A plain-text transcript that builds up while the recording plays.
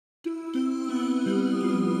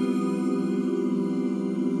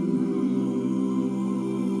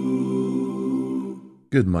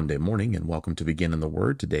Good Monday morning and welcome to Begin in the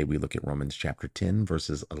Word. Today we look at Romans chapter 10,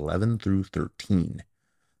 verses 11 through 13,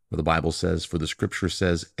 where the Bible says, "For the scripture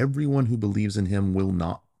says, everyone who believes in him will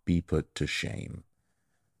not be put to shame.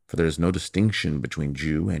 For there is no distinction between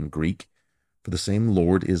Jew and Greek, for the same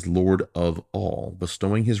Lord is Lord of all,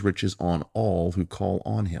 bestowing his riches on all who call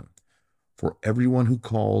on him. For everyone who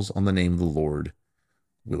calls on the name of the Lord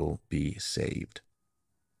will be saved."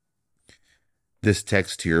 This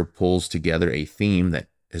text here pulls together a theme that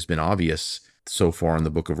has been obvious so far in the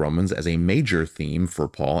book of Romans as a major theme for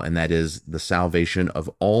Paul, and that is the salvation of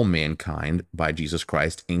all mankind by Jesus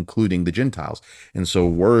Christ, including the Gentiles. And so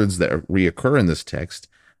words that reoccur in this text,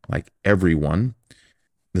 like everyone,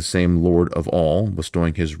 the same Lord of all,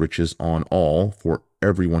 bestowing his riches on all, for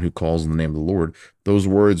everyone who calls on the name of the Lord, those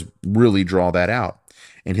words really draw that out.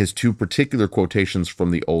 And his two particular quotations from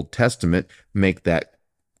the Old Testament make that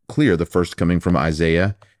clear. The first coming from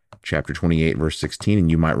Isaiah chapter 28, verse 16.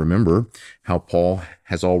 And you might remember how Paul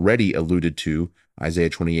has already alluded to Isaiah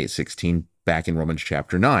 28:16 back in Romans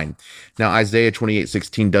chapter 9. Now, Isaiah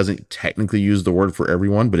 28:16 doesn't technically use the word for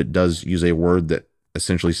everyone, but it does use a word that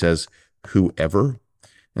essentially says whoever.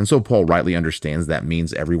 And so Paul rightly understands that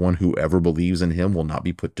means everyone, whoever believes in him will not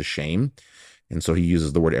be put to shame. And so he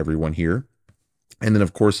uses the word everyone here. And then,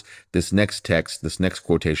 of course, this next text, this next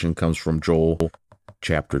quotation comes from Joel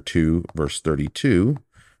chapter 2, verse 32,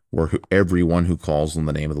 where everyone who calls on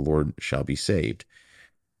the name of the Lord shall be saved.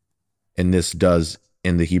 And this does,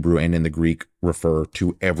 in the Hebrew and in the Greek, refer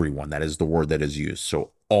to everyone. That is the word that is used.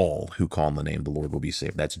 So all who call on the name of the Lord will be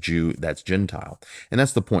saved. That's Jew, that's Gentile. And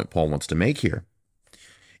that's the point Paul wants to make here.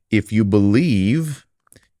 If you believe,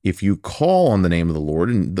 if you call on the name of the Lord,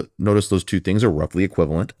 and notice those two things are roughly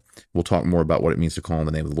equivalent. We'll talk more about what it means to call on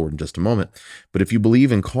the name of the Lord in just a moment. But if you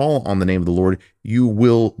believe and call on the name of the Lord, you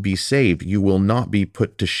will be saved. You will not be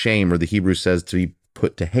put to shame, or the Hebrew says to be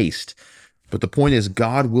put to haste. But the point is,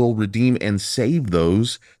 God will redeem and save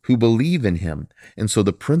those who believe in him. And so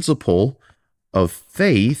the principle of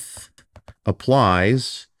faith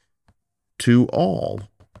applies to all,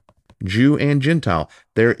 Jew and Gentile.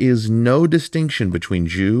 There is no distinction between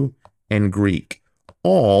Jew and Greek.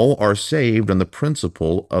 All are saved on the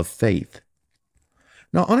principle of faith.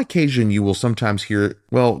 Now, on occasion, you will sometimes hear,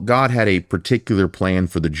 well, God had a particular plan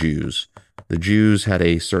for the Jews. The Jews had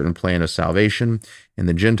a certain plan of salvation, and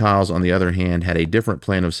the Gentiles, on the other hand, had a different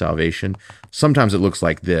plan of salvation. Sometimes it looks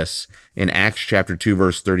like this. In Acts chapter 2,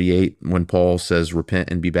 verse 38, when Paul says, "Repent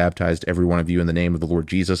and be baptized, every one of you, in the name of the Lord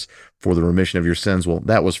Jesus, for the remission of your sins." Well,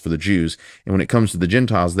 that was for the Jews. And when it comes to the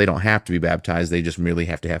Gentiles, they don't have to be baptized. They just merely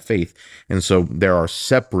have to have faith. And so there are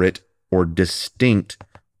separate or distinct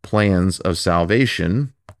plans of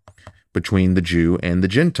salvation between the Jew and the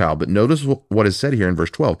Gentile. But notice what is said here in verse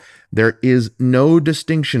 12. There is no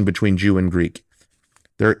distinction between Jew and Greek.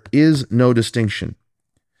 There is no distinction.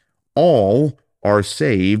 All are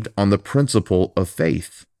saved on the principle of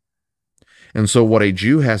faith. And so what a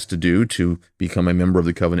Jew has to do to become a member of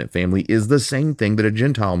the covenant family is the same thing that a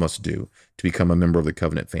Gentile must do to become a member of the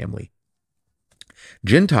covenant family.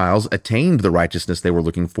 Gentiles attained the righteousness they were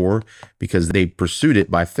looking for because they pursued it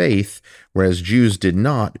by faith, whereas Jews did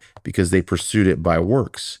not because they pursued it by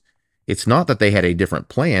works. It's not that they had a different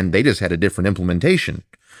plan, they just had a different implementation.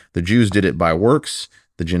 The Jews did it by works,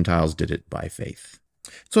 the Gentiles did it by faith.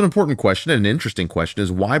 So an important question and an interesting question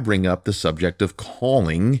is, why bring up the subject of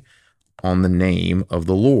calling on the name of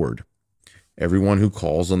the Lord? Everyone who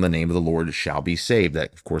calls on the name of the Lord shall be saved.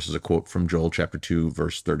 That, of course, is a quote from Joel chapter 2,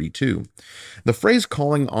 verse 32. The phrase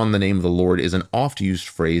calling on the name of the Lord is an oft-used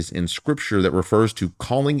phrase in Scripture that refers to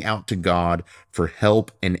calling out to God for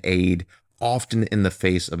help and aid, often in the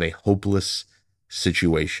face of a hopeless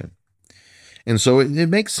situation. And so it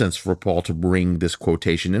makes sense for Paul to bring this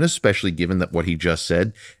quotation in, especially given that what he just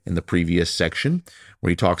said in the previous section,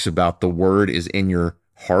 where he talks about the word is in your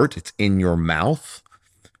heart, it's in your mouth.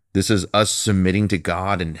 This is us submitting to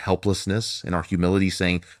God in helplessness and our humility,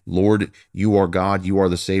 saying, "Lord, you are God, you are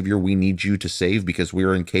the Savior. We need you to save because we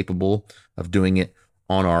are incapable of doing it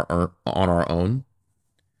on our own."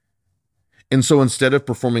 And so instead of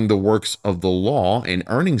performing the works of the law and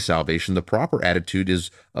earning salvation, the proper attitude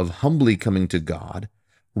is of humbly coming to God,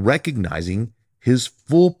 recognizing his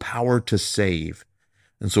full power to save.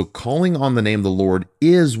 And so calling on the name of the Lord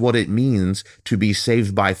is what it means to be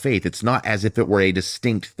saved by faith. It's not as if it were a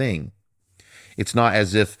distinct thing. It's not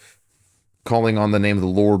as if calling on the name of the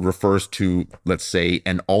Lord refers to, let's say,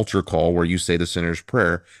 an altar call where you say the sinner's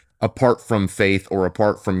prayer, apart from faith or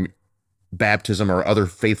apart from baptism or other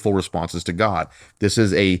faithful responses to God. This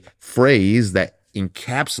is a phrase that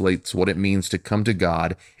encapsulates what it means to come to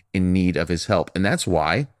God in need of his help. And that's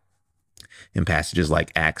why In passages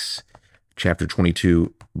like Acts chapter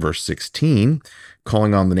 22, verse 16,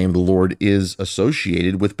 calling on the name of the Lord is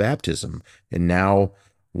associated with baptism. And now,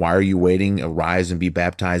 why are you waiting? Arise and be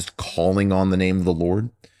baptized, calling on the name of the Lord.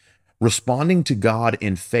 Responding to God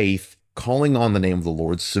in faith, calling on the name of the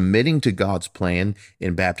Lord, submitting to God's plan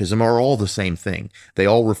in baptism are all the same thing. They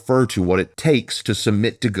all refer to what it takes to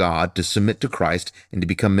submit to God, to submit to Christ, and to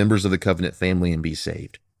become members of the covenant family and be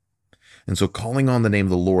saved. And so calling on the name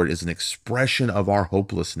of the Lord is an expression of our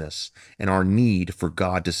hopelessness and our need for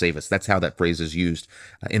God to save us. That's how that phrase is used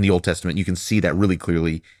in the Old Testament. You can see that really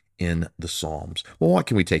clearly in the Psalms. Well, what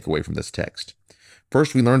can we take away from this text?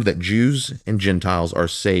 First, we learned that Jews and Gentiles are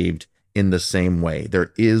saved in the same way.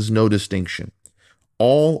 There is no distinction.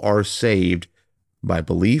 All are saved by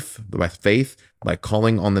belief, by faith, by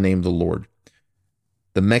calling on the name of the Lord.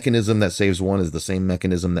 The mechanism that saves one is the same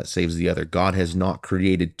mechanism that saves the other. God has not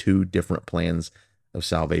created two different plans of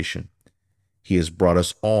salvation. He has brought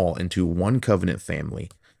us all into one covenant family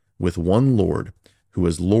with one Lord, who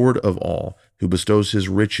is Lord of all, who bestows his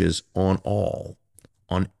riches on all,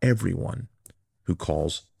 on everyone who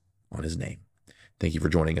calls on his name. Thank you for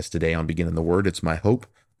joining us today on Begin in the Word. It's my hope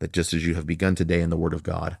that just as you have begun today in the Word of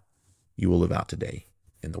God, you will live out today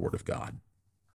in the Word of God.